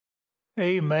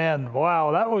Amen.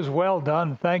 Wow, that was well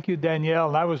done. Thank you, Danielle.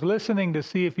 And I was listening to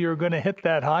see if you were going to hit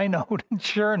that high note, and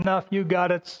sure enough, you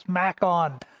got it smack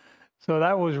on. So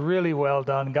that was really well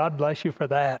done. God bless you for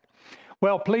that.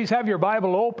 Well, please have your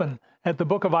Bible open at the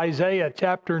book of Isaiah,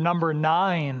 chapter number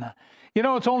 9. You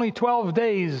know, it's only 12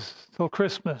 days till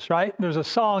Christmas, right? There's a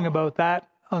song about that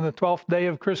on the 12th day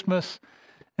of Christmas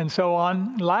and so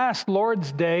on. Last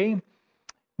Lord's Day,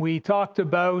 we talked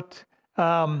about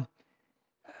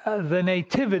the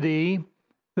nativity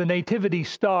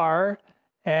star,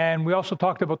 and we also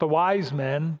talked about the wise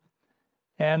men.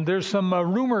 And there's some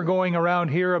rumor going around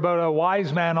here about a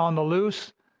wise man on the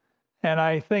loose. And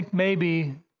I think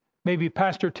maybe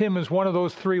Pastor Tim is one of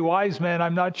those three wise men.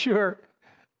 I'm not sure.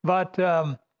 But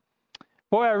boy,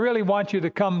 I really want you to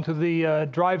come to the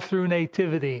drive-through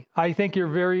nativity. I think you're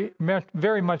very,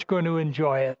 very much going to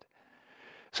enjoy it.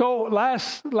 So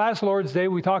last Lord's Day,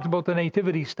 we talked about the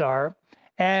nativity star.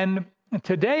 And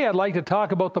today I'd like to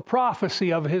talk about the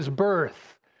prophecy of his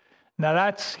birth. Now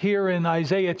that's here in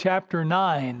Isaiah chapter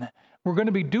 9. We're going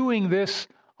to be doing this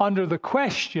under the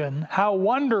question, how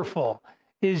wonderful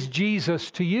is Jesus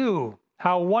to you?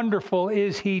 How wonderful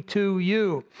is he to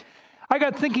you? I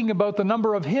got thinking about the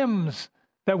number of hymns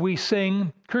that we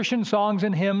sing, Christian songs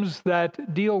and hymns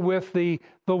that deal with the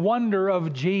wonder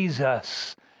of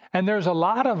Jesus. And there's a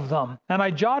lot of them. And I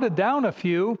jotted down a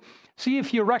few. See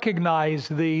if you recognize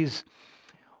these.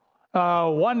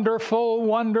 Wonderful,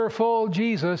 wonderful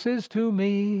Jesus is to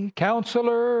me.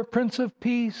 Counselor, Prince of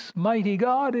Peace, mighty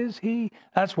God is he.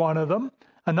 That's one of them.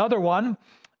 Another one,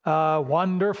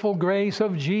 wonderful grace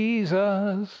of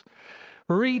Jesus,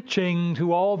 reaching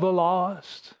to all the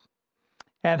lost.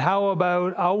 And how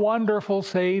about a wonderful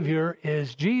Savior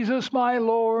is Jesus my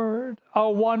Lord, a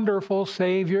wonderful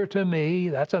Savior to me.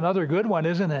 That's another good one,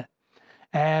 isn't it?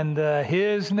 And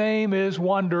his name is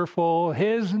wonderful.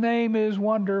 His name is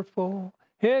wonderful.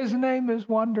 His name is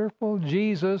wonderful.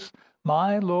 Jesus,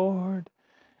 my Lord.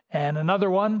 And another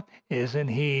one, isn't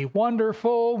he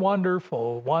wonderful,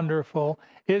 wonderful, wonderful?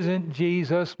 Isn't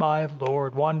Jesus, my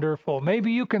Lord, wonderful?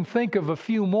 Maybe you can think of a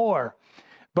few more,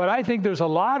 but I think there's a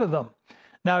lot of them.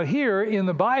 Now here in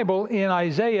the Bible, in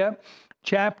Isaiah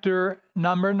chapter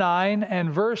number 9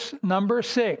 and verse number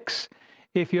 6,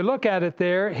 if you look at it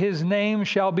there, his name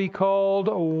shall be called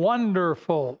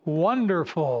Wonderful,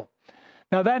 Wonderful.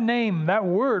 Now that name, that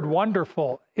word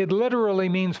wonderful, it literally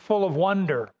means full of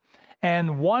wonder.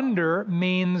 And wonder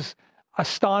means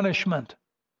astonishment,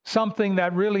 something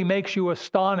that really makes you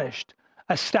astonished,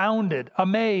 astounded,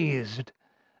 amazed.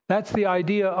 That's the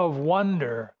idea of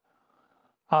wonder.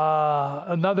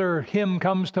 Another hymn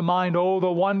comes to mind, oh, the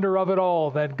wonder of it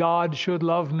all, that God should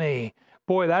love me.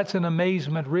 Boy, that's an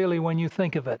amazement, really, when you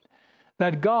think of it.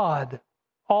 That God,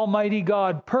 Almighty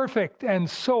God, perfect and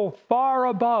so far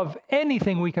above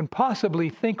anything we can possibly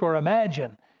think or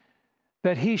imagine,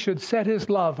 that he should set his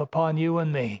love upon you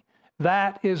and me.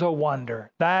 That is a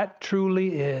wonder. That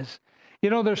truly is. You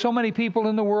know, there's so many people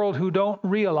in the world who don't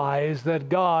realize that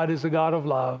God is a God of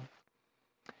love.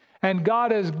 And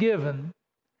God has given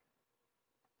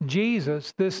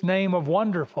Jesus this name of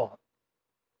wonderful.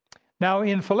 Now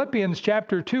in Philippians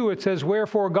chapter 2, it says,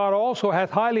 wherefore God also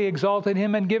hath highly exalted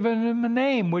him and given him a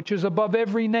name which is above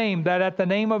every name, that at the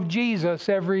name of Jesus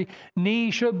every knee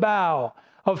should bow,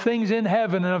 of things in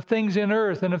heaven and of things in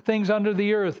earth and of things under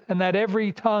the earth, and that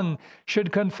every tongue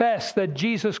should confess that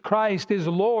Jesus Christ is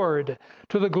Lord,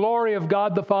 to the glory of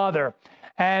God the Father.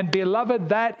 And beloved,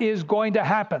 that is going to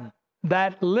happen.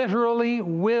 That literally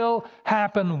will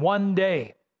happen one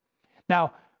day.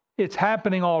 Now, it's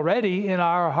happening already in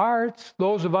our hearts.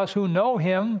 Those of us who know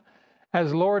him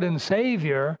as Lord and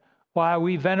Savior, why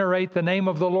we venerate the name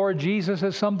of the Lord Jesus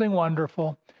as something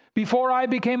wonderful. Before I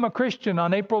became a Christian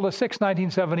on April the 6th,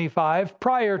 1975,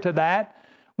 prior to that,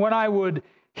 when I would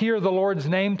hear the Lord's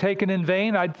name taken in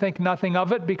vain, I'd think nothing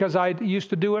of it because I used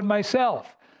to do it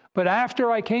myself. But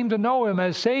after I came to know him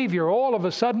as Savior, all of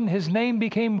a sudden his name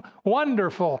became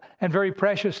wonderful and very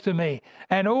precious to me.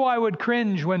 And oh, I would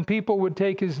cringe when people would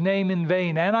take his name in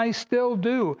vain, and I still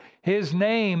do. His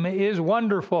name is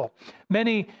wonderful.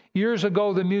 Many years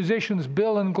ago, the musicians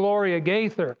Bill and Gloria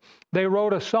Gaither, they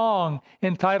wrote a song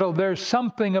entitled, There's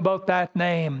Something About That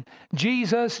Name.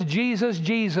 Jesus, Jesus,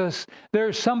 Jesus,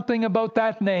 there's something about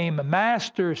that name.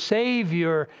 Master,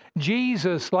 Savior,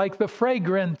 Jesus, like the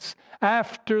fragrance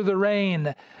after the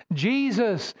rain.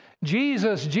 Jesus,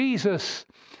 Jesus, Jesus.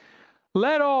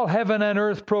 Let all heaven and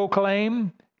earth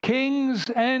proclaim, kings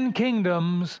and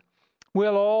kingdoms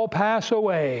will all pass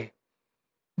away,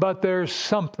 but there's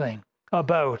something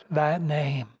about that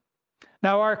name.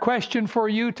 Now, our question for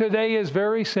you today is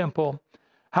very simple.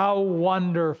 How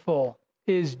wonderful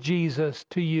is Jesus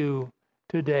to you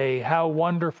today? How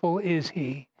wonderful is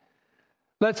he?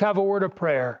 Let's have a word of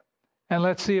prayer, and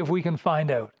let's see if we can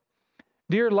find out.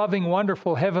 Dear, loving,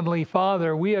 wonderful Heavenly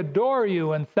Father, we adore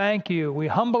you and thank you. We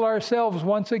humble ourselves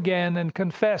once again and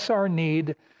confess our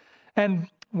need, and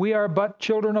we are but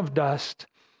children of dust.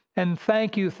 And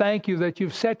thank you that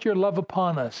you've set your love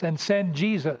upon us and sent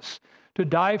Jesus to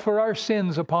die for our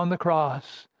sins upon the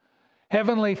cross.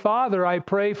 Heavenly Father, I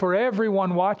pray for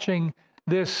everyone watching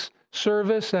this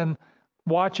service and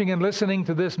watching and listening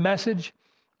to this message.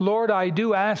 Lord, I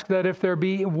do ask that if there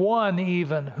be one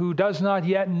even who does not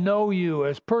yet know you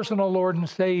as personal Lord and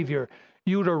Savior,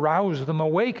 you'd arouse them,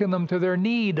 awaken them to their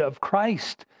need of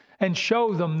Christ, and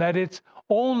show them that it's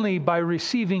only by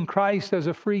receiving Christ as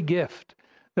a free gift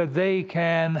that they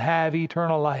can have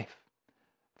eternal life.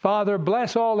 Father,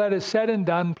 bless all that is said and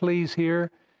done, please, here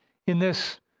in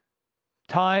this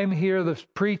time here, this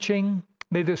preaching.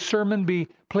 May this sermon be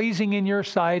pleasing in your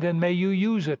sight, and may you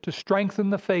use it to strengthen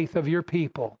the faith of your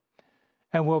people.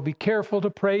 And we'll be careful to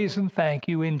praise and thank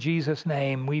you in Jesus'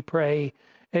 name. We pray,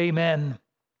 amen.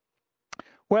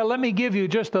 Well, let me give you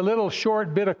just a little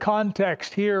short bit of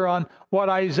context here on what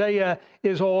Isaiah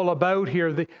is all about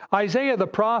here. Isaiah the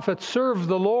prophet served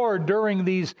the Lord during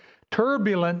these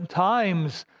turbulent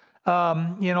times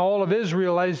in all of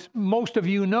Israel. As most of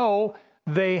you know,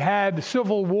 they had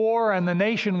civil war and the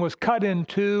nation was cut in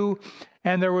two,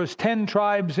 and there was 10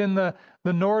 tribes in the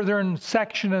northern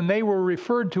section, and they were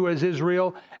referred to as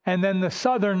Israel, and then the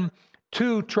southern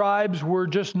 2 tribes were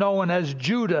just known as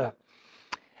Judah.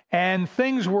 And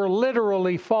things were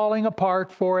literally falling apart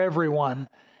for everyone.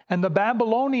 And the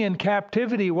Babylonian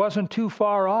captivity wasn't too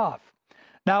far off.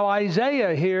 Now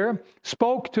Isaiah here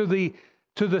spoke to the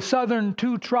southern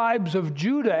 2 tribes of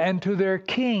Judah and to their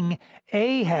king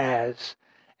Ahaz.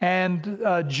 And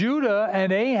Judah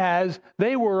and Ahaz,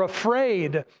 they were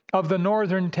afraid of the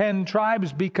northern 10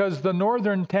 tribes because the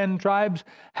northern 10 tribes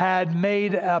had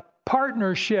made a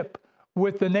partnership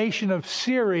with the nation of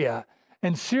Syria.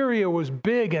 And Syria was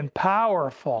big and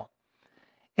powerful.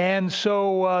 And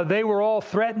so they were all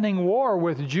threatening war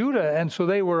with Judah, and so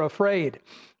they were afraid.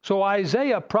 So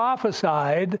Isaiah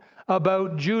prophesied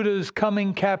about Judah's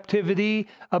coming captivity,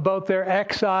 about their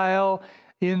exile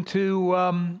into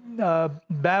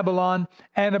Babylon,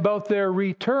 and about their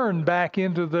return back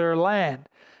into their land.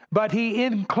 But he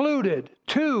included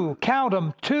 2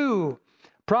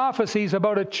 prophecies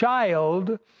about a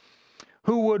child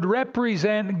who would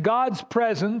represent God's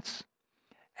presence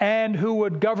and who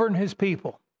would govern his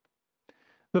people.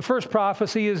 The first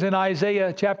prophecy is in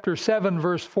Isaiah chapter 7,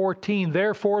 verse 14.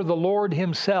 Therefore the Lord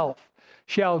himself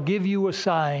shall give you a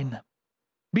sign.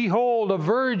 Behold, a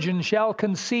virgin shall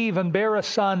conceive and bear a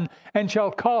son, and shall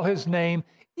call his name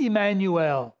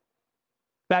Emmanuel.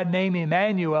 That name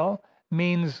Emmanuel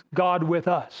means God with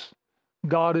us.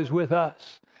 God is with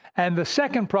us. And the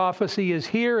second prophecy is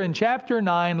here in chapter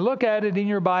 9. Look at it in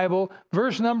your Bible,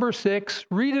 verse number 6.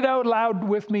 Read it out loud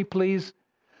with me, please.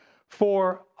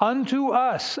 For unto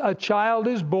us a child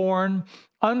is born,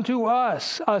 unto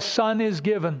us a son is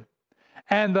given,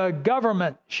 and the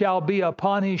government shall be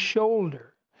upon his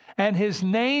shoulder, and his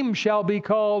name shall be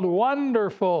called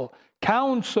Wonderful,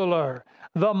 Counselor,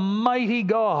 the Mighty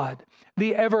God,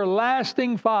 the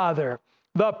Everlasting Father,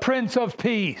 the Prince of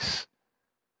Peace.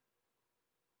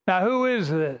 Now, who is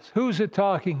this? Who's it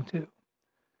talking to?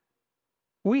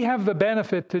 We have the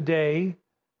benefit today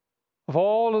of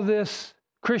all of this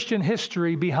Christian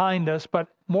history behind us, but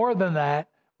more than that,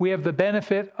 we have the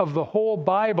benefit of the whole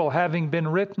Bible having been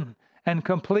written and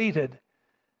completed.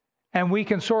 And we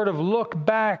can sort of look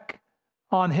back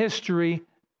on history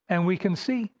and we can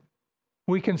see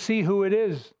who it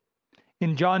is.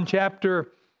 In John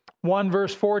chapter 1,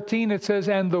 verse 14, it says,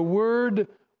 and the Word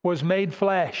was made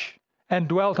flesh and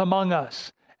dwelt among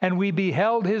us, and we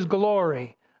beheld his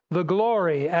glory, the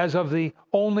glory as of the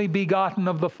only begotten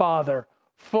of the Father,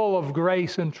 full of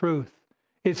grace and truth.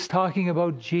 It's talking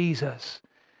about Jesus,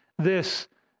 this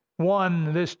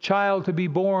child to be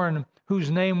born,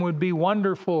 whose name would be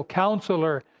Wonderful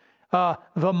Counselor,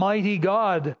 the Mighty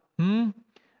God, the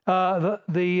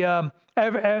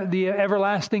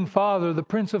Everlasting Father, the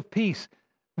Prince of Peace.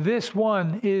 This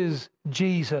one is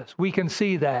Jesus. We can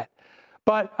see that.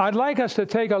 But I'd like us to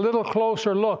take a little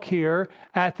closer look here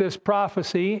at this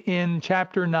prophecy in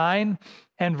chapter 9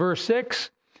 and verse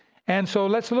 6. And so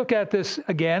let's look at this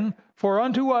again. For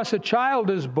unto us a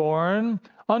child is born,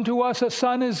 unto us a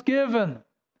son is given.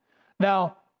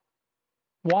 Now,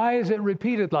 why is it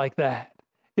repeated like that?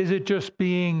 Is it just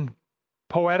being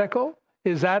poetical?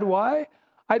 Is that why?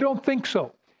 I don't think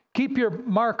so. keep your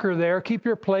marker there, keep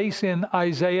your place in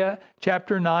Isaiah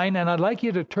chapter 9, and I'd like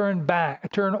you to turn to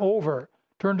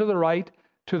the right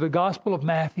to the Gospel of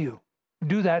Matthew.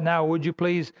 Do that now, would you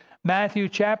please? Matthew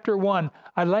chapter 1.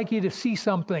 I'd like you to see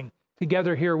something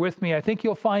together here with me. I think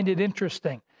you'll find it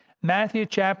interesting. Matthew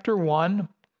chapter 1.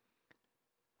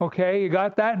 Okay, you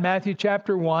got that? Matthew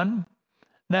chapter 1.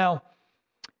 Now,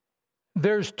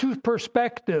 there's two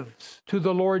perspectives to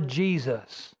the Lord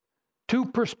Jesus. Two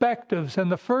perspectives,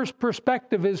 and the first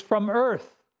perspective is from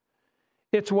earth.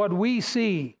 It's what we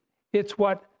see. It's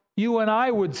what you and I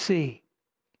would see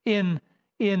in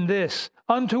this.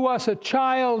 Unto us a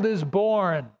child is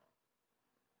born.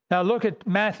 Now look at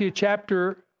Matthew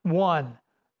chapter 1.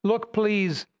 Look,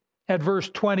 please, at verse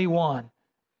 21.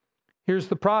 Here's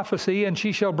the prophecy, and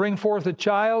she shall bring forth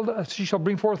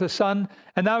a son,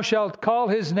 and thou shalt call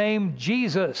his name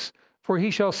Jesus, for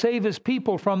he shall save his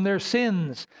people from their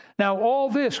sins. Now all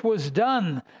this was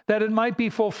done that it might be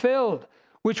fulfilled,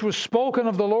 which was spoken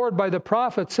of the Lord by the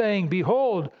prophet, saying,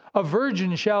 Behold, a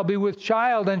virgin shall be with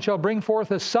child, and shall bring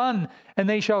forth a son, and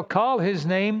they shall call his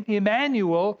name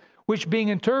Emmanuel, which being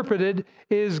interpreted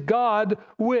is God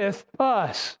with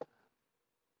us.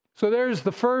 So there's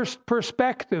the first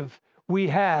perspective we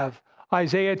have.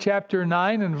 Isaiah chapter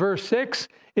 9 and verse 6,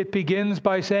 it begins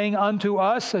by saying, Unto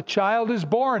us a child is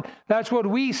born. That's what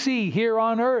we see here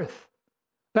on earth.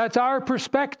 That's our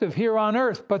perspective here on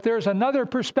earth. But there's another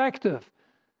perspective,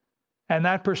 and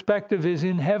that perspective is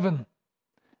in heaven.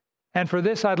 And for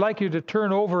this, I'd like you to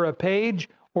turn over a page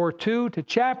or two to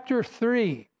chapter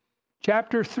 3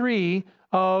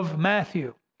 of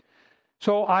Matthew.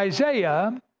 So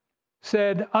Isaiah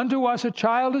said, Unto us a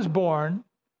child is born,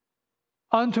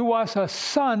 unto us a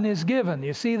son is given.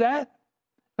 You see that?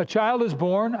 A child is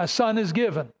born, a son is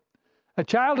given. A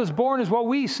child is born is what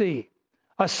we see.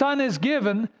 A son is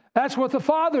given, that's what the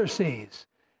Father sees.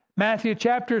 Matthew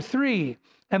chapter 3,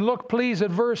 and look please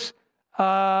at verse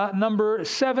number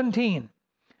 17.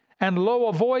 And lo,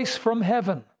 a voice from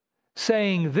heaven,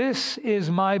 saying, This is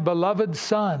my beloved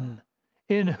Son,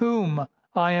 in whom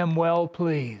I am well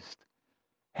pleased.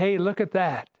 Hey, look at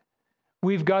that.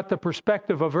 We've got the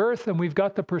perspective of earth, and we've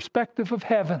got the perspective of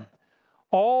heaven,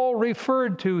 all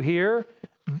referred to here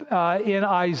in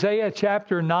Isaiah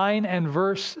chapter 9 and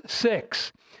verse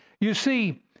 6. You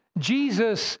see,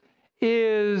 Jesus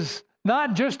is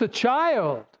not just a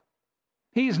child.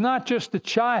 He's not just a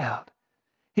child.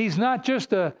 He's not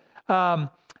just a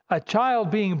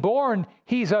child being born.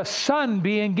 He's a son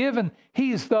being given.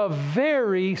 He's the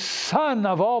very Son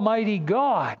of Almighty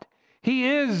God. He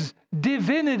is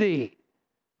divinity.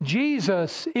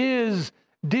 Jesus is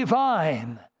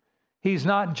divine. He's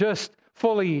not just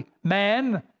fully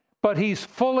man, but he's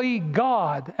fully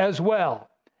God as well.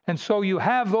 And so you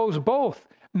have those both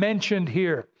mentioned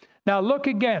here. Now look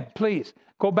again, please.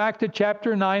 Go back to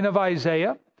chapter 9 of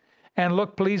Isaiah and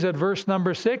look, please, at verse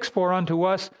number 6. For unto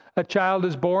us a child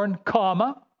is born,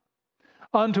 comma.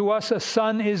 Unto us a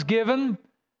son is given.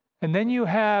 And then you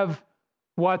have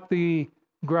what the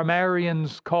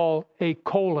grammarians call a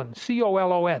colon,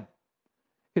 C-O-L-O-N.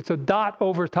 It's a dot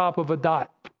over top of a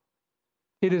dot.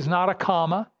 It is not a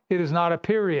comma. It is not a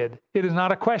period. It is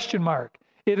not a question mark.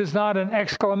 It is not an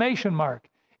exclamation mark.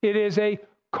 It is a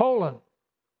colon.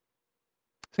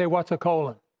 Say, what's a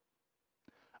colon?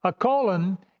 A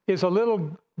colon is a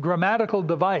little grammatical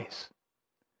device.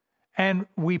 And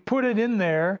we put it in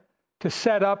there to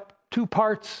set up two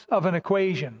parts of an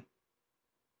equation.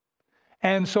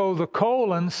 And so the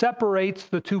colon separates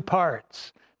the two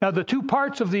parts. Now, the two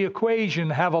parts of the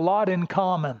equation have a lot in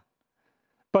common.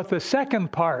 But the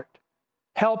second part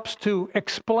helps to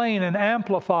explain and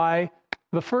amplify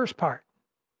the first part.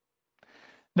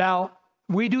 Now,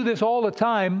 we do this all the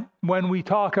time when we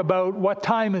talk about what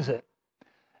time is it.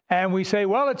 And we say,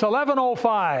 well, it's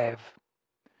 11:05.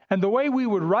 And the way we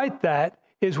would write that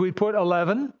is we put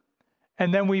 11,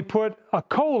 and then we put a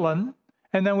colon,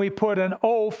 and then we put an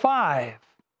 05.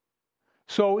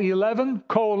 So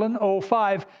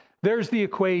 11:05, there's the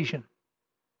equation.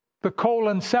 The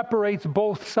colon separates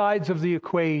both sides of the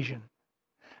equation.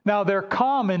 Now, they're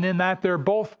common in that they're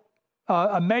both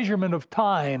a measurement of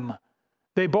time.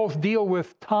 They both deal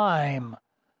with time.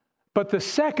 But the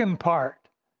second part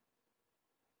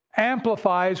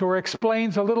amplifies or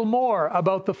explains a little more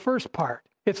about the first part.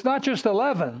 It's not just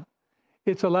 11,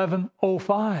 it's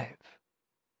 11:05.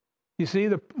 You see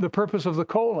the purpose of the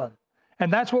colon.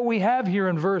 And that's what we have here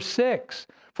in verse 6.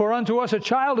 For unto us a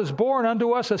child is born,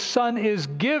 unto us a son is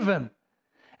given.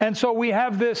 And so we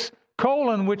have this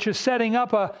colon, which is setting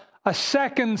up a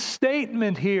second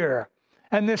statement here.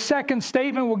 And this second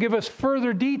statement will give us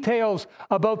further details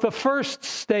about the first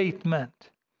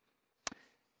statement.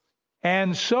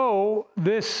 And so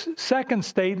this second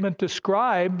statement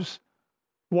describes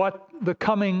what the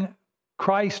coming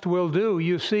Christ will do.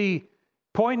 You see,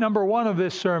 point number one of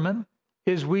this sermon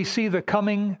is we see the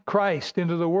coming Christ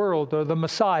into the world, or the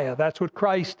Messiah. That's what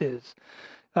Christ is.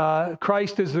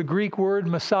 Christ is the Greek word,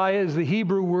 Messiah is the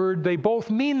Hebrew word. They both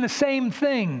mean the same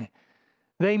thing.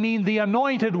 They mean the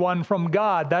anointed one from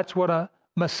God. That's what a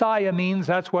Messiah means.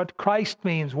 That's what Christ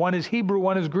means. One is Hebrew,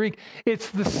 one is Greek. It's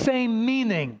the same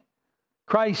meaning,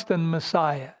 Christ and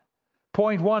Messiah.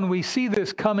 Point one, we see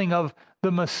this coming of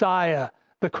the Messiah,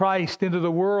 the Christ, into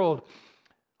the world.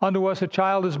 Unto us a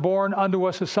child is born, unto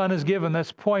us a son is given.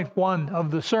 That's point one of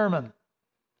the sermon.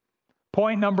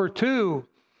 Point number two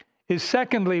is,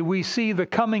 secondly, we see the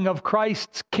coming of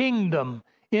Christ's kingdom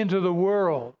into the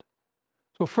world.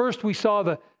 So first we saw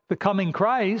the coming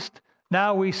Christ.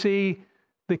 Now we see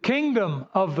the kingdom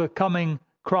of the coming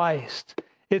Christ.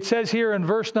 It says here in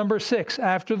verse number 6,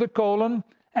 after the colon,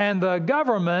 and the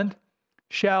government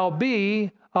shall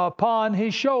be upon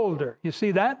his shoulder. You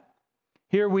see that?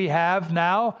 Here we have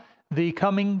now the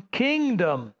coming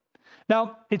kingdom.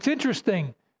 Now, it's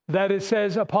interesting that it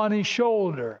says upon his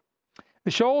shoulder.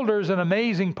 The shoulder is an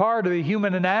amazing part of the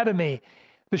human anatomy.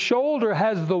 The shoulder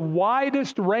has the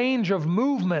widest range of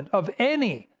movement of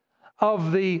any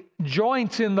of the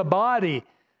joints in the body.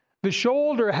 The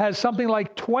shoulder has something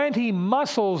like 20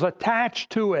 muscles attached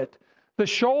to it. The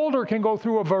shoulder can go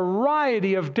through a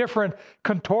variety of different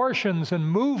contortions and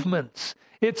movements.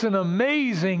 It's an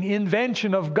amazing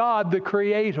invention of God, the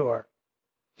Creator.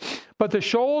 But the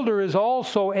shoulder is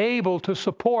also able to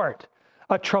support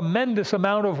a tremendous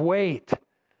amount of weight.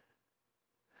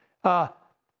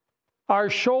 Our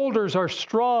shoulders are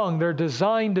strong. They're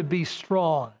designed to be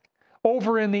strong.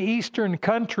 Over in the eastern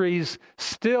countries,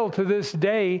 still to this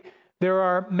day, there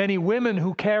are many women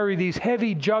who carry these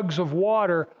heavy jugs of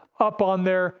water up on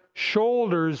their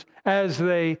shoulders as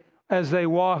they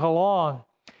walk along.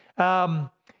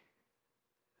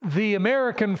 The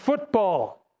American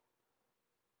football,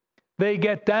 they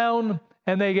get down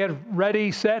and they get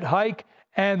ready, set, hike,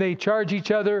 and they charge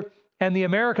each other. And the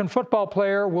American football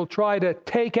player will try to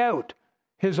take out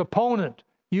his opponent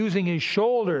using his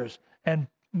shoulders and,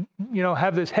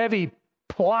 have this heavy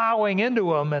plowing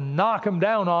into him and knock him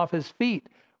down off his feet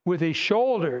with his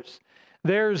shoulders.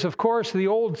 There's, of course, the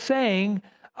old saying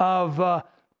of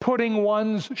putting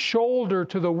one's shoulder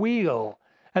to the wheel.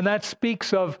 And that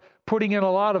speaks of putting in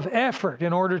a lot of effort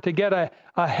in order to get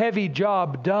a heavy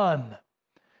job done.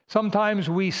 Sometimes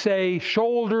we say,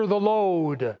 shoulder the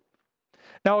load.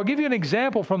 Now, I'll give you an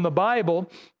example from the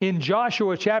Bible. In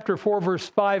Joshua chapter 4, verse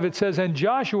 5, it says, and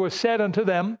Joshua said unto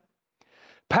them,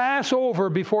 pass over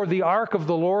before the ark of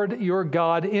the Lord your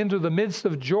God into the midst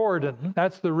of Jordan.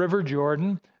 That's the river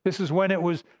Jordan. This is when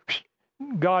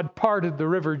God parted the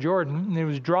river Jordan, and it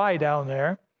was dry down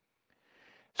there.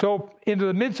 So into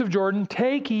the midst of Jordan,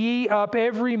 take ye up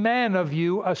every man of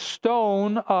you a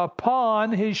stone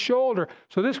upon his shoulder.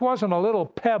 So this wasn't a little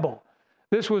pebble.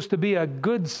 This was to be a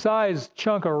good-sized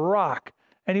chunk of rock.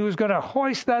 And he was going to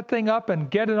hoist that thing up and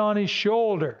get it on his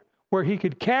shoulder where he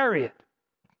could carry it.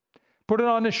 Put it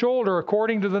on the shoulder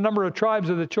according to the number of tribes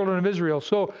of the children of Israel.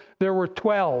 So there were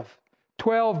 12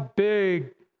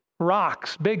 big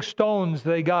rocks, big stones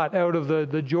they got out of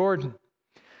the Jordan.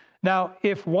 Now,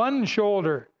 if one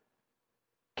shoulder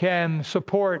can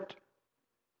support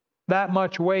that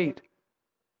much weight,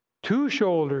 two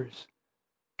shoulders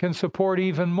can support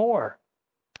even more.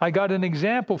 I got an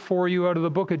example for you out of the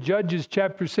book of Judges,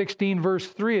 chapter 16, verse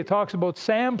 3. It talks about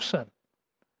Samson.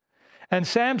 And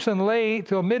Samson lay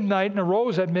till midnight and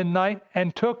arose at midnight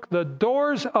and took the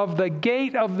doors of the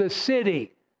gate of the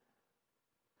city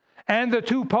and the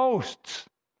two posts.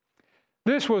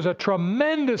 This was a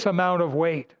tremendous amount of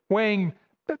weight, weighing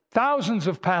thousands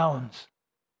of pounds.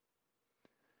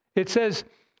 It says,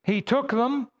 he took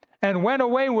them and went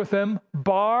away with them,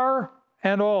 bar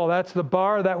and all. That's the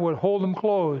bar that would hold them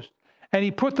closed. And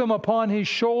he put them upon his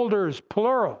shoulders,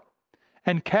 plural,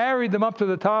 and carried them up to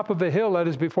the top of a hill that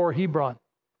is before Hebron.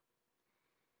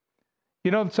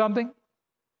 You know something?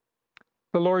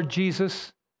 The Lord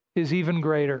Jesus is even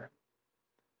greater.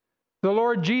 The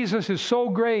Lord Jesus is so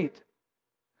great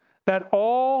that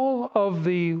all of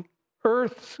the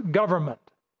earth's government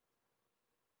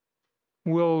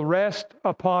will rest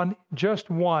upon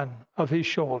just one of his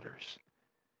shoulders.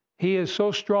 He is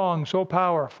so strong, so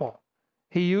powerful.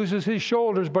 He uses his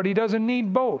shoulders, but he doesn't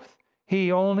need both.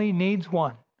 He only needs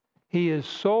one. He is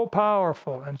so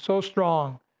powerful and so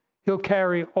strong. He'll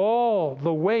carry all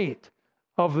the weight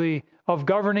of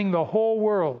governing the whole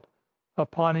world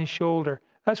upon his shoulder.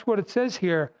 That's what it says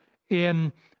here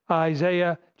in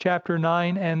Isaiah chapter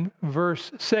 9 and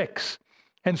verse 6.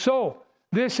 And so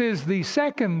this is the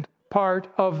second part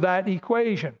of that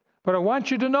equation. But I want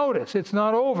you to notice it's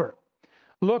not over.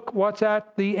 Look what's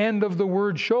at the end of the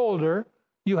word shoulder.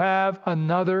 You have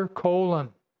another colon.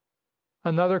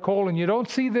 Another colon. You don't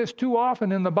see this too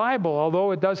often in the Bible,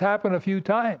 although it does happen a few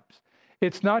times.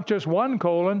 It's not just one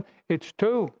colon, it's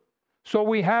two. So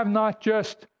we have not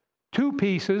just two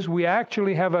pieces, we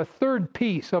actually have a third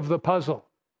piece of the puzzle.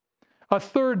 A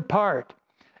third part.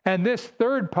 And this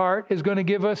third part is going to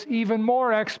give us even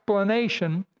more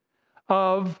explanation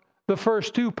of the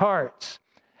first two parts.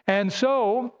 And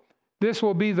so, this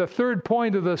will be the third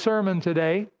point of the sermon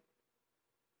today.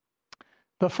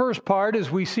 The first part is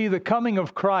we see the coming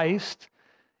of Christ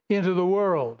into the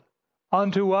world.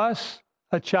 Unto us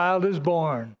a child is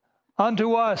born.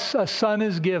 Unto us a son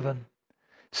is given.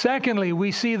 Secondly,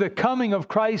 we see the coming of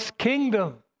Christ's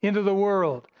kingdom into the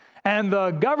world. And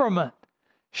the government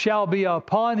shall be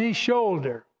upon his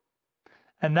shoulder.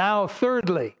 And now,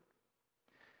 thirdly,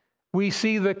 we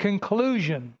see the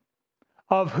conclusion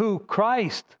of who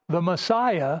Christ, the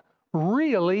Messiah,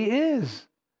 really is.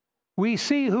 We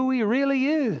see who he really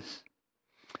is.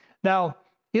 Now,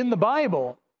 in the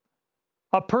Bible,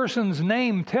 a person's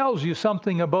name tells you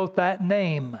something about that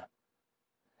name.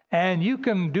 And you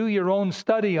can do your own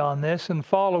study on this and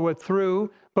follow it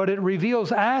through, but it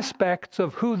reveals aspects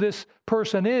of who this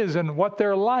person is and what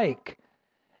they're like.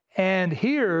 And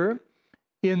here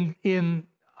in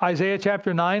Isaiah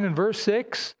chapter 9 and verse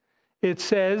 6, it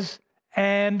says,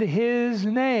 and his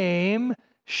name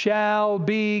shall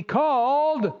be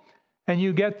called, and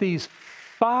you get these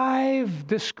 5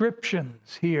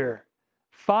 descriptions here.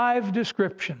 5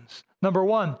 descriptions. Number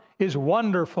 1 is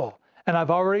wonderful. And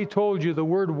I've already told you the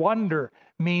word wonder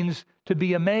means to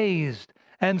be amazed.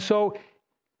 And so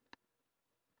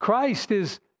Christ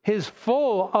is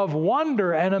full of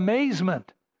wonder and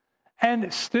amazement.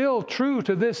 And still true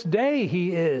to this day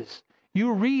he is.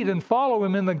 You read and follow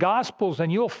him in the Gospels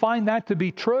and you'll find that to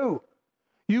be true.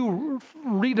 You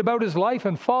read about his life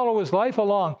and follow his life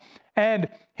along. And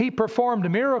he performed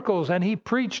miracles and he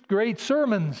preached great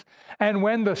sermons. And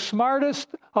when the smartest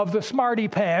of the smarty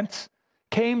pants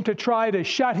came to try to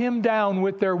shut him down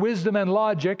with their wisdom and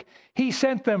logic, he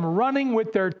sent them running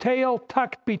with their tail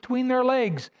tucked between their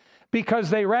legs because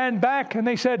they ran back and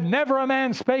they said, never a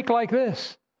man spake like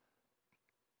this.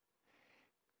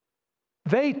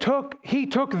 He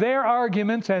took their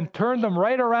arguments and turned them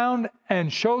right around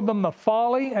and showed them the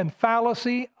folly and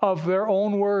fallacy of their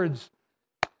own words.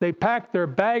 They packed their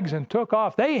bags and took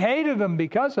off. They hated him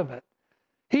because of it.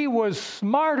 He was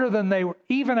smarter than they were,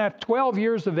 even at 12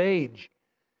 years of age.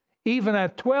 Even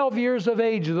at 12 years of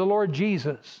age, the Lord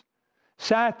Jesus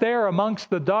sat there amongst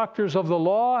the doctors of the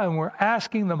law and were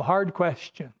asking them hard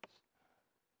questions.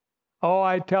 Oh,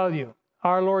 I tell you,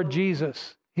 our Lord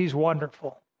Jesus, he's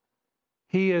wonderful.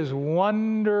 He is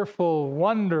wonderful,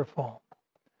 wonderful.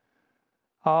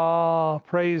 Ah,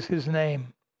 praise his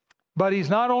name. But he's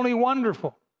not only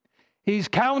wonderful, he's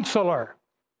counselor.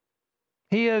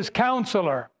 He is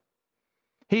counselor.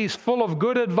 He's full of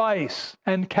good advice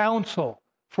and counsel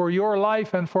for your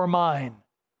life and for mine.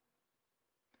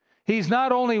 He's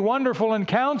not only wonderful and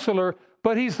counselor,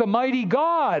 but he's the mighty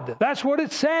God. That's what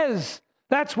it says.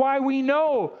 That's why we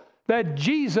know that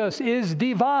Jesus is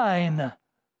divine.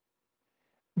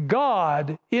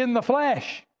 God in the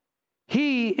flesh.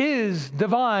 He is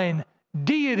divine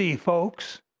deity,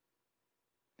 folks.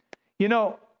 You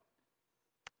know,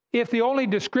 if the only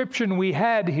description we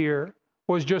had here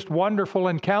was just wonderful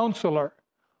and counselor,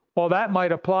 well, that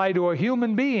might apply to a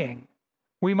human being.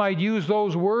 We might use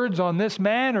those words on this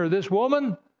man or this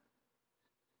woman.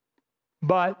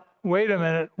 But wait a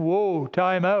minute. Whoa,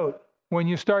 time out. When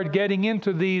you start getting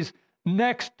into these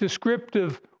next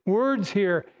descriptive words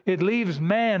here, it leaves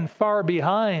man far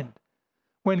behind.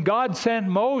 When God sent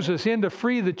Moses in to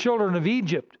free the children of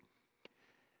Egypt,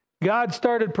 God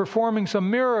started performing some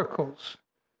miracles.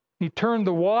 He turned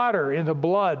the water into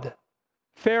blood.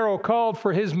 Pharaoh called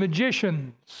for his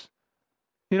magicians.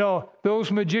 You know,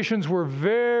 those magicians were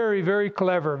very, very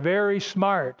clever, very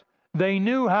smart. They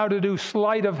knew how to do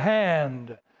sleight of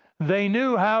hand. They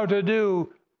knew how to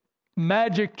do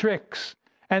magic tricks.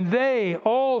 And they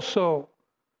also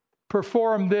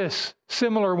performed this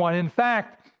similar one. In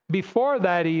fact, before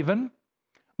that even,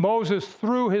 Moses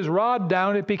threw his rod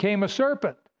down, it became a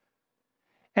serpent.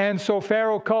 And so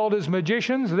Pharaoh called his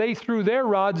magicians, they threw their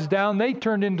rods down, they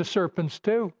turned into serpents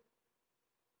too.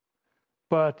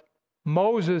 But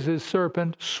Moses'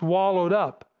 serpent swallowed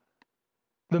up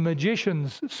the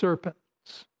magician's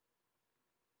serpents.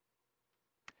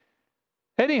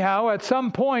 Anyhow, at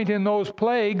some point in those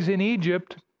plagues in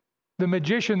Egypt, the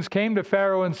magicians came to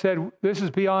Pharaoh and said, "This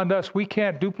is beyond us. We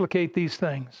can't duplicate these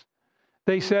things."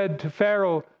 They said to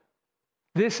Pharaoh,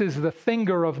 "This is the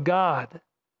finger of God."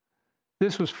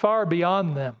 This was far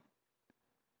beyond them.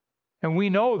 And we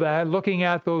know that looking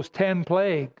at those 10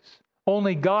 plagues.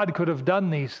 Only God could have done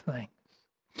these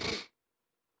things.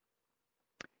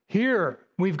 Here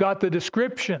we've got the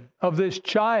description of this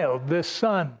child, this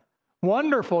son.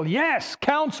 Wonderful, yes.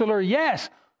 Counselor,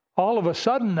 yes. All of a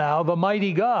sudden now, the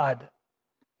mighty God.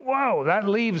 Whoa, that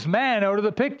leaves man out of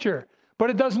the picture.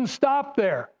 But it doesn't stop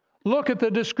there. Look at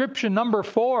the description, number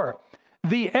 4.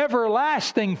 The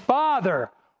everlasting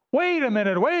Father. Wait a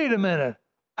minute.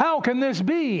 How can this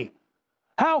be?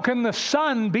 How can the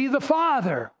Son be the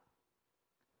Father?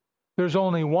 There's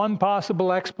only one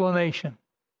possible explanation.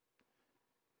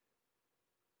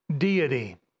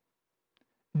 Deity.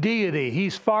 Deity.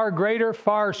 He's far greater,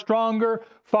 far stronger,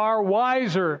 far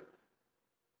wiser,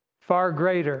 far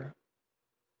greater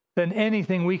than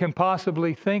anything we can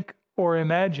possibly think or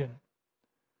imagine.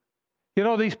 You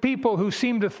know, these people who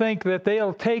seem to think that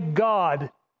they'll take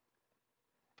God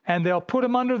and they'll put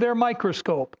him under their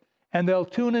microscope and they'll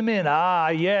tune him in. Ah,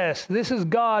 yes, this is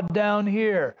God down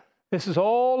here. This is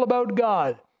all about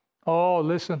God. Oh,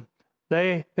 listen,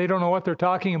 they don't know what they're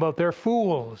talking about. They're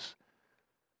fools.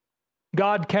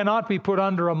 God cannot be put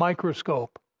under a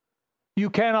microscope. You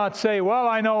cannot say, well,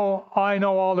 I know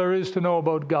all there is to know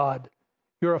about God.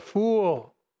 You're a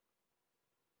fool.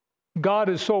 God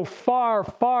is so far,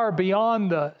 far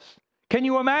beyond us. Can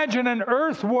you imagine an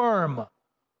earthworm?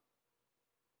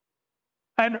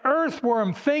 An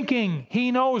earthworm thinking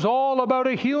he knows all about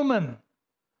a human.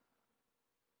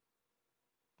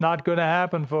 Not going to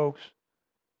happen, folks.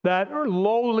 That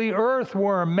lowly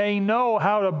earthworm may know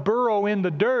how to burrow in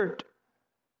the dirt.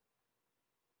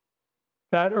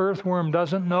 That earthworm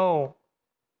doesn't know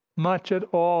much at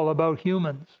all about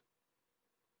humans.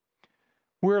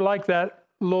 We're like that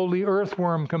lowly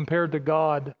earthworm compared to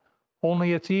God,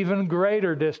 only it's even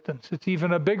greater distance. It's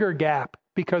even a bigger gap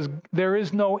because there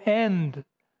is no end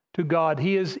to God.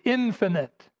 He is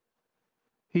infinite.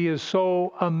 He is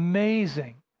so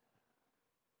amazing.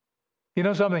 You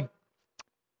know something?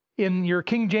 In your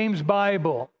King James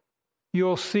Bible,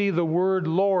 you'll see the word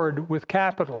Lord with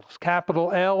capitals.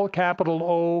 Capital L, capital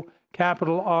O,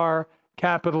 capital R,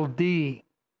 capital D.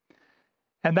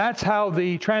 And that's how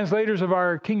the translators of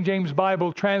our King James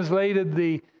Bible translated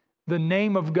the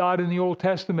name of God in the Old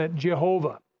Testament,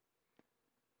 Jehovah.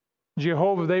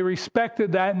 Jehovah, they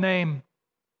respected that name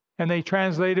and they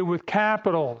translated with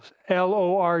capitals,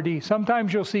 L-O-R-D.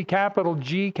 Sometimes you'll see capital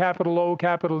G, capital O,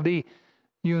 capital D.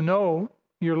 You know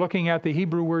you're looking at the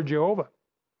Hebrew word Jehovah.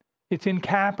 It's in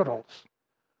capitals.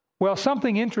 Well,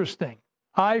 something interesting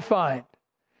I find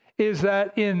is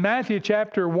that in Matthew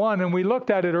chapter 1, and we looked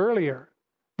at it earlier,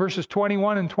 verses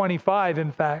 21 and 25,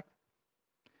 in fact,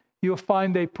 you'll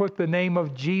find they put the name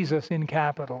of Jesus in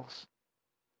capitals.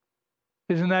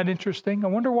 Isn't that interesting? I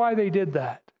wonder why they did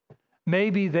that.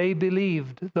 Maybe they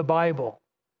believed the Bible.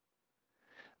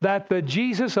 That the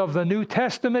Jesus of the New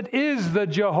Testament is the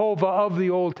Jehovah of the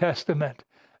Old Testament.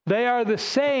 They are the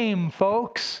same,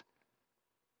 folks.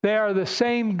 They are the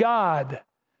same God.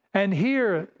 And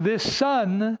here, this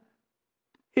Son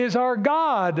is our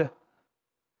God.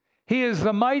 He is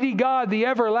the mighty God, the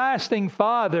everlasting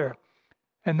Father.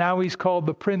 And now he's called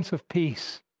the Prince of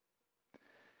Peace.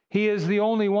 He is the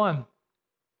only one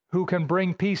who can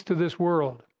bring peace to this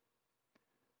world.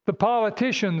 The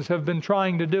politicians have been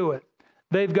trying to do it.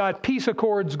 They've got peace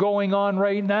accords going on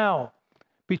right now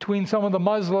between some of the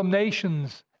Muslim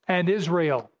nations and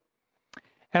Israel.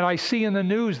 And I see in the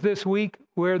news this week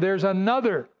where there's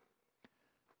another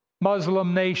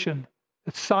Muslim nation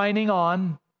that's signing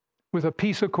on with a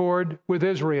peace accord with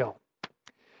Israel.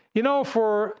 You know,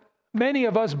 for many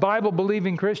of us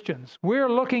Bible-believing Christians, we're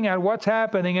looking at what's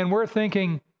happening and we're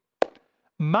thinking,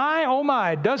 my, oh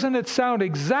my, doesn't it sound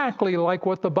exactly like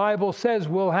what the Bible says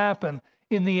will happen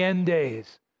in the end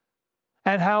days?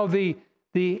 And how the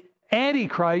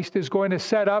Antichrist is going to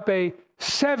set up a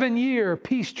 7-year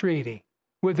peace treaty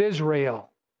with Israel.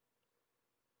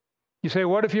 You say,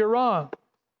 what if you're wrong?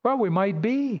 Well, we might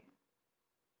be.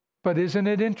 But isn't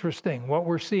it interesting what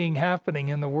we're seeing happening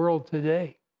in the world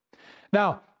today?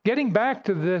 Now, getting back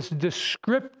to this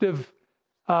descriptive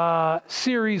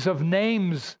series of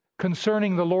names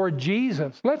concerning the Lord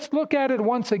Jesus, let's look at it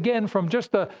once again from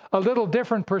just a little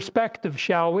different perspective,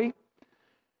 shall we?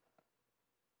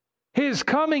 His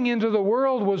coming into the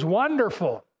world was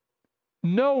wonderful.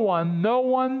 No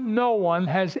one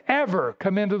has ever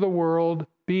come into the world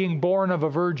being born of a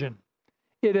virgin.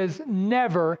 It has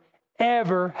never,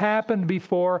 ever happened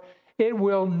before. It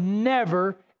will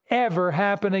never, ever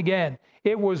happen again.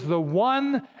 It was the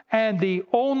one and the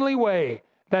only way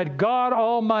that God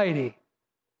Almighty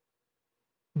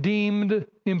deemed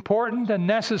important and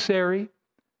necessary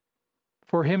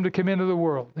for him to come into the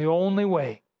world. The only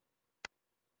way.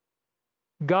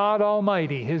 God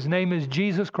Almighty, his name is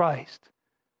Jesus Christ,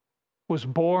 was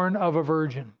born of a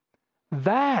virgin.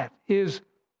 That is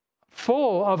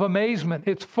full of amazement.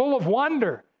 It's full of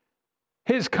wonder.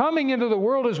 His coming into the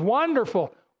world is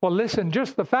wonderful. Well, listen,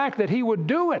 just the fact that he would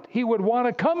do it, he would want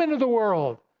to come into the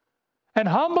world and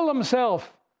humble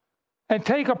himself and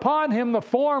take upon him the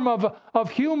form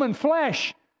of human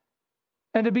flesh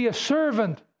and to be a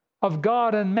servant of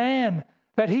God and man,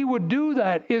 that he would do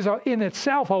that is in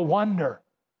itself a wonder.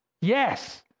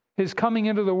 Yes, his coming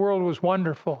into the world was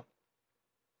wonderful.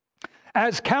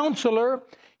 As counselor,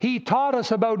 he taught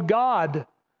us about God.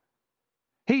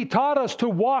 He taught us to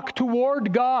walk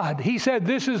toward God. He said,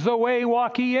 this is the way,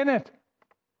 walk ye in it.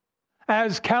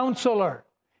 As counselor,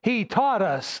 he taught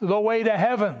us the way to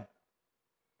heaven.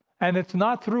 And it's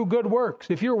not through good works.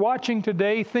 If you're watching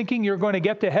today thinking you're going to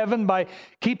get to heaven by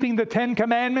keeping the 10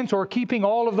 Commandments or keeping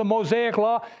all of the Mosaic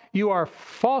Law, you are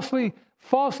falsely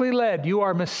led. You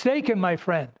are mistaken, my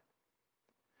friend.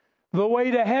 The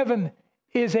way to heaven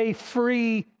is a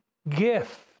free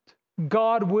gift.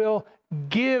 God will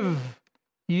give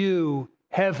you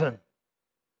heaven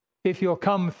if you'll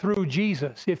come through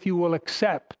Jesus, if you will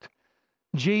accept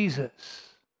Jesus.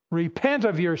 Repent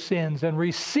of your sins and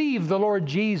receive the Lord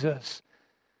Jesus,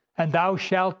 and thou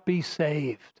shalt be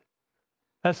saved.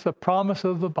 That's the promise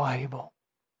of the Bible.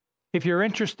 If you're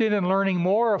interested in learning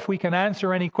more, if we can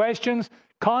answer any questions,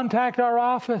 contact our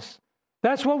office.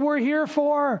 That's what we're here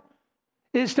for,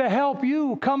 is to help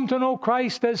you come to know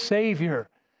Christ as Savior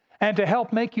and to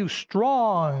help make you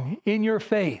strong in your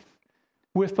faith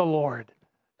with the Lord.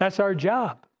 That's our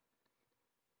job.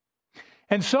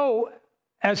 And so,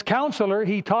 as counselor,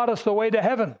 he taught us the way to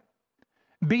heaven.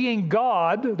 Being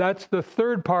God, that's the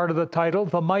third part of the title,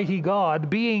 the mighty God.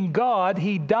 Being God,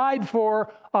 he died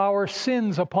for our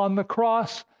sins upon the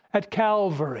cross at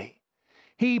Calvary.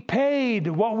 He paid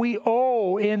what we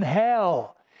owe in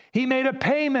hell. He made a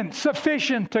payment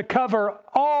sufficient to cover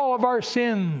all of our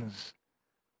sins.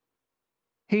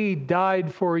 He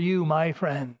died for you, my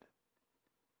friend.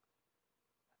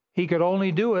 He could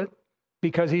only do it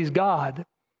because he's God.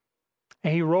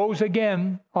 And he rose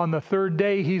again on the third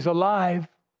day. He's alive.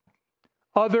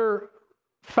 Other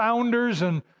founders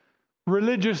and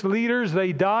religious leaders,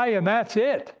 they die and that's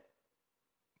it.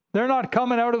 They're not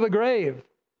coming out of the grave.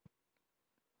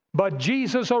 But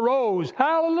Jesus arose.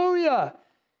 Hallelujah!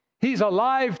 He's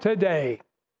alive today.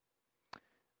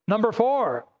 Number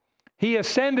 4, he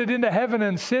ascended into heaven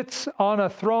and sits on a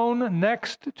throne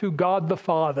next to God the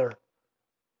Father.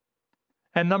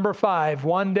 And number 5,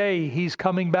 one day he's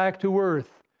coming back to earth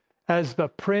as the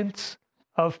Prince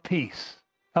of Peace.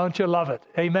 Don't you love it?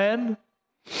 Amen?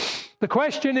 The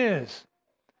question is,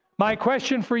 my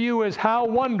question for you is, how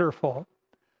wonderful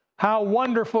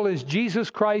is Jesus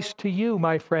Christ to you,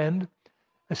 my friend,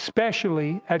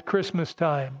 especially at Christmas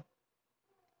time?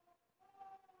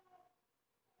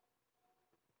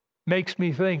 Makes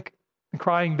me think, the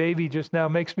crying baby just now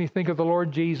makes me think of the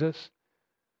Lord Jesus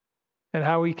and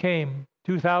how he came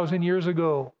 2,000 years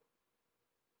ago.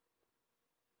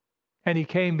 And he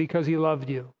came because he loved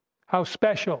you. How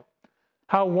special,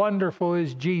 how wonderful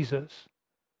is Jesus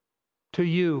to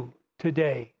you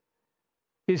today?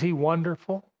 Is he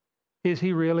wonderful? Is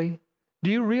he really?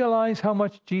 Do you realize how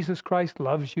much Jesus Christ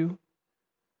loves you?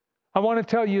 I want to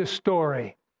tell you a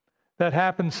story that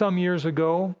happened some years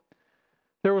ago.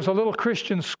 There was a little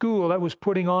Christian school that was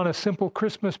putting on a simple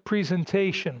Christmas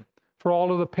presentation for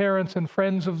all of the parents and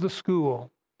friends of the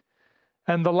school.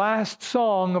 And the last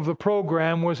song of the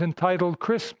program was entitled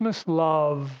Christmas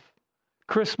Love.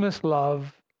 Christmas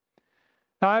Love.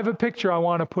 Now I have a picture I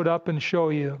want to put up and show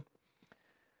you.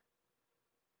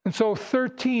 And so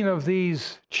 13 of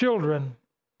these children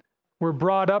were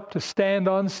brought up to stand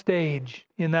on stage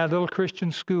in that little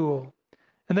Christian school.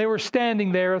 And they were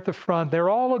standing there at the front. They're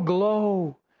all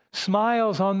aglow,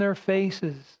 smiles on their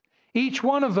faces. Each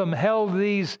one of them held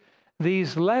these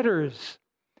letters.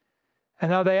 And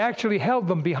now they actually held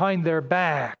them behind their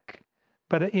back.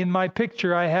 But in my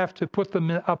picture, I have to put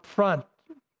them up front.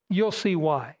 You'll see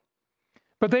why.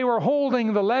 But they were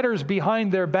holding the letters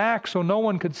behind their back so no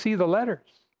one could see the letters.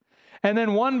 And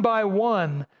then one by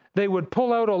one, they would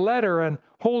pull out a letter and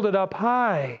hold it up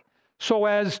high so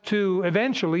as to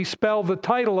eventually spell the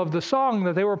title of the song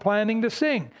that they were planning to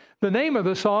sing. The name of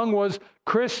the song was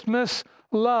Christmas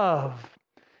Love.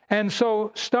 And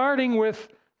so starting with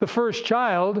the first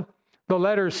child, the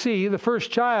letter C, the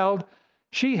first child,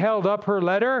 she held up her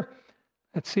letter.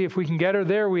 Let's see if we can get her.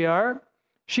 There we are.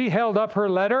 She held up her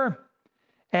letter,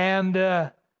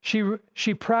 and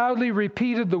she proudly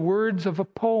repeated the words of a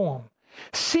poem.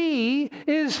 C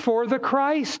is for the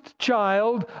Christ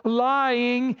child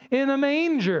lying in a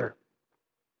manger.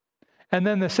 And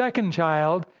then the second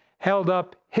child held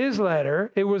up his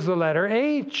letter. It was the letter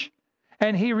H.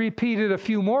 And he repeated a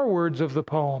few more words of the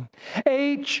poem.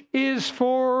 H is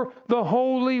for the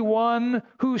Holy One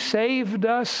who saved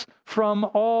us from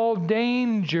all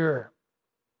danger.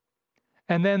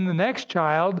 And then the next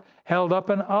child held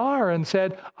up an R and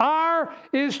said, R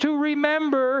is to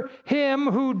remember him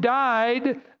who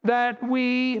died that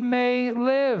we may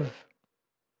live.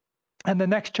 And the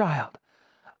next child,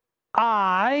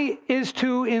 I is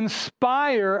to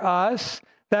inspire us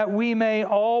that we may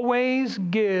always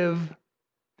give.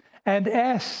 And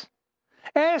S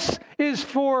is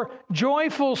for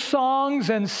joyful songs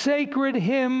and sacred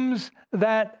hymns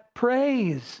that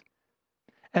praise.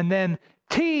 And then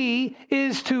T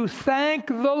is to thank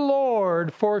the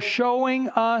Lord for showing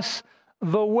us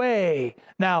the way.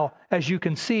 Now, as you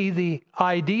can see, the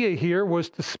idea here was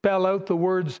to spell out the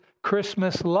words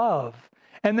Christmas love.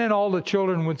 And then all the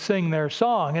children would sing their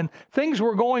song. And things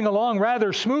were going along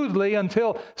rather smoothly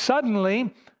until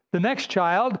suddenly the next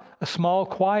child, a small,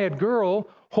 quiet girl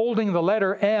holding the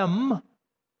letter M,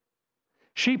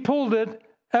 she pulled it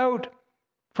out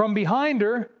from behind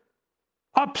her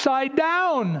upside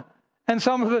down. And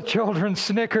some of the children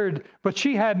snickered, but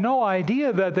she had no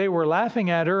idea that they were laughing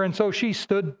at her, and so she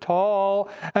stood tall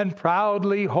and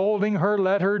proudly holding her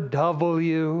letter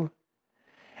W.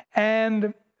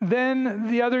 And then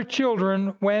the other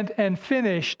children went and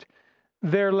finished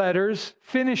their letters,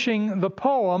 finishing the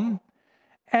poem,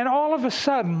 and all of a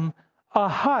sudden, a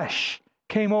hush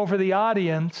came over the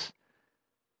audience,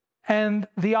 and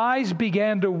the eyes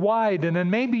began to widen. And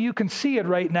maybe you can see it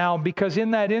right now, because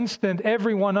in that instant,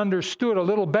 everyone understood a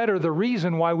little better the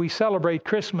reason why we celebrate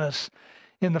Christmas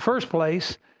in the first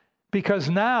place. Because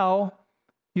now,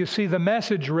 you see the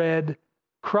message read,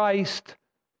 Christ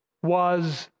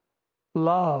was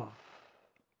love.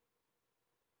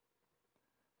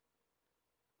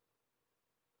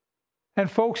 And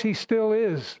folks, he still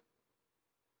is.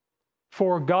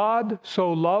 For God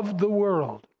so loved the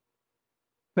world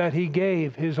that he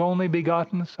gave his only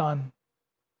begotten Son,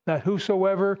 that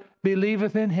whosoever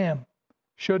believeth in him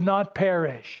should not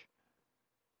perish.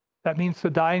 That means to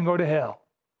die and go to hell,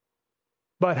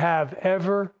 but have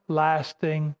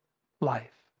everlasting life.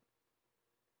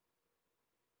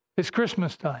 It's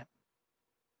Christmas time.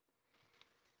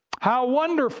 How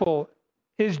wonderful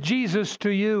is Jesus to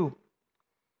you?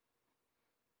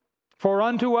 For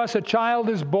unto us a child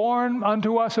is born,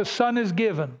 unto us a son is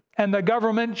given, and the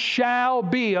government shall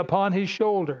be upon his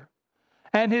shoulder.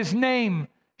 And his name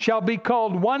shall be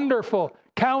called Wonderful,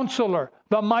 Counselor,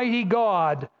 the Mighty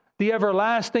God, the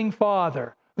Everlasting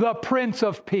Father, the Prince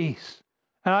of Peace.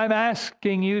 And I'm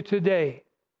asking you today,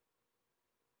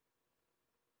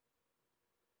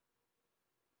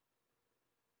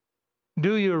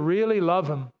 do you really love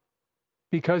him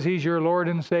because he's your Lord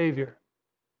and Savior?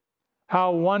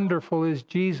 How wonderful is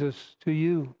Jesus to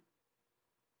you?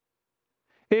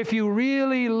 If you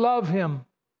really love him,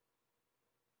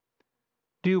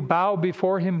 do you bow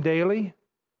before him daily?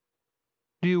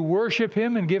 Do you worship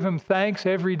him and give him thanks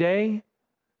every day?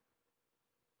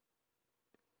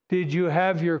 Did you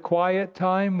have your quiet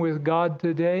time with God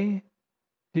today?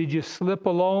 Did you slip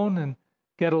alone and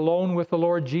get alone with the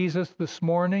Lord Jesus this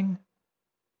morning?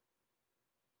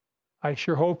 I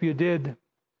sure hope you did.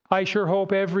 I sure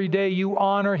hope every day you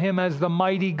honor him as the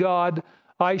mighty God.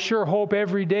 I sure hope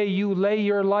every day you lay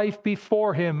your life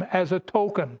before him as a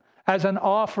token, as an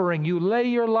offering. You lay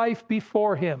your life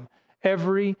before him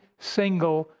every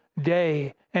single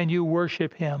day and you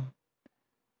worship him.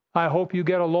 I hope you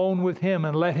get alone with him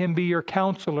and let him be your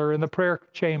counselor in the prayer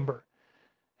chamber.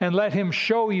 And let him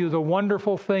show you the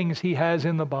wonderful things he has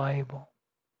in the Bible.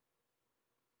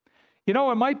 You know,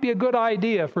 it might be a good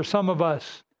idea for some of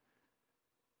us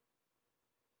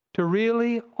to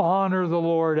really honor the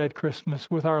Lord at Christmas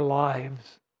with our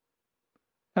lives.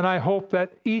 And I hope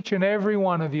that each and every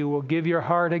one of you will give your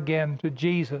heart again to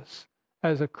Jesus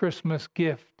as a Christmas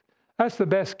gift. That's the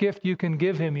best gift you can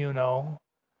give him, you know,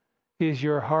 is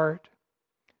your heart.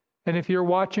 And if you're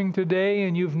watching today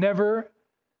and you've never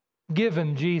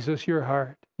given Jesus your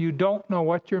heart, you don't know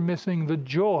what you're missing, the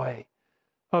joy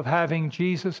of having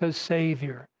Jesus as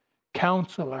Savior,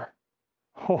 Counselor.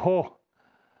 Oh,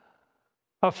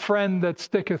 a friend that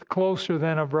sticketh closer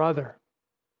than a brother.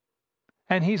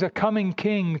 And he's a coming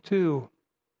king too.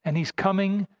 And He's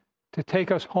coming to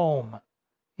take us home.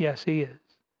 Yes, He is.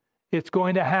 It's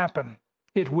going to happen.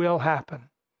 It will happen.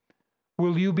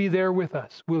 Will you be there with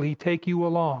us? Will He take you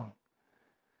along?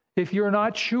 If you're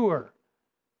not sure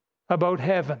about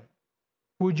heaven,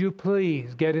 would you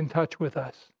please get in touch with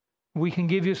us? We can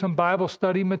give you some Bible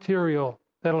study material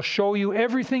that'll show you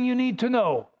everything you need to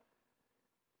know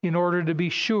in order to be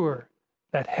sure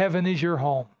that heaven is your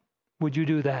home. Would you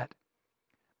do that?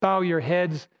 Bow your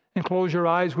heads and close your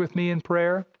eyes with me in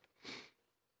prayer.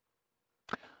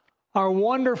 Our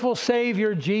wonderful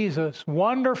Savior Jesus,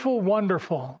 wonderful,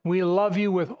 wonderful. We love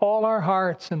you with all our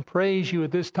hearts and praise you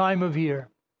at this time of year.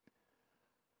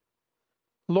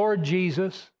 Lord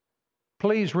Jesus,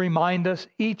 please remind us,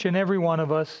 each and every one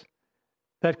of us,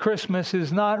 that Christmas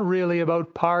is not really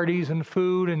about parties and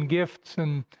food and gifts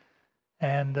and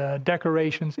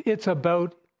decorations. It's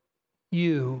about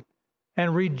you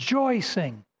and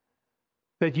rejoicing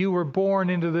that you were born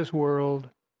into this world.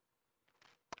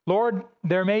 Lord,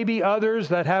 there may be others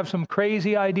that have some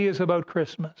crazy ideas about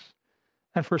Christmas.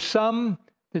 And for some,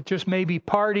 it just may be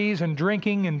parties and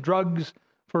drinking and drugs.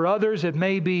 For others, it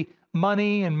may be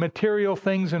money and material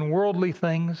things and worldly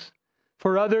things.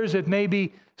 For others, it may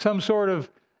be some sort of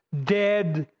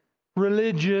dead,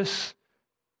 religious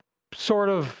sort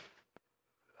of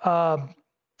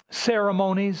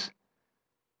ceremonies.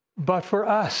 But for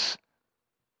us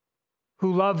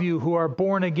who love you, who are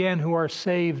born again, who are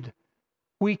saved,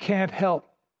 we can't help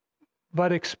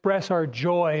but express our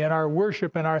joy and our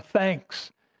worship and our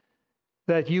thanks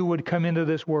that you would come into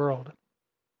this world.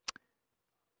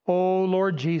 Oh,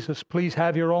 Lord Jesus, please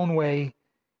have your own way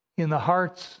in the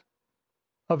hearts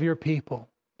of your people.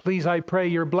 Please, I pray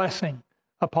your blessing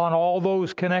upon all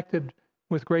those connected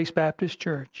with Grace Baptist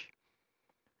Church.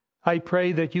 I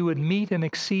pray that you would meet and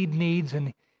exceed needs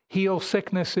and heal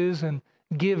sicknesses and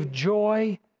give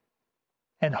joy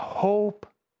and hope.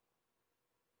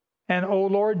 And, oh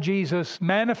Lord Jesus,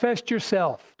 manifest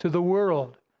yourself to the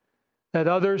world that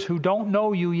others who don't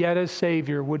know you yet as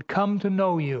Savior would come to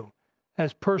know you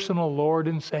as personal Lord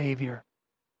and Savior.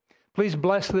 Please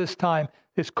bless this time.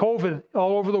 This COVID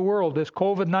all over the world, this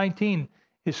COVID-19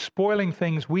 is spoiling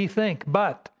things, we think.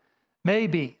 But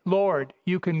maybe, Lord,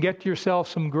 you can get yourself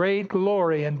some great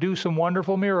glory and do some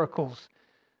wonderful miracles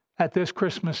at this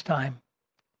Christmas time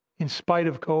in spite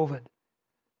of COVID.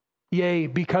 Yea,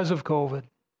 because of COVID.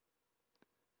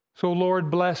 So, Lord,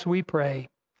 bless, we pray.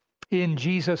 In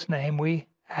Jesus' name we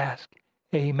ask.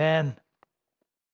 Amen.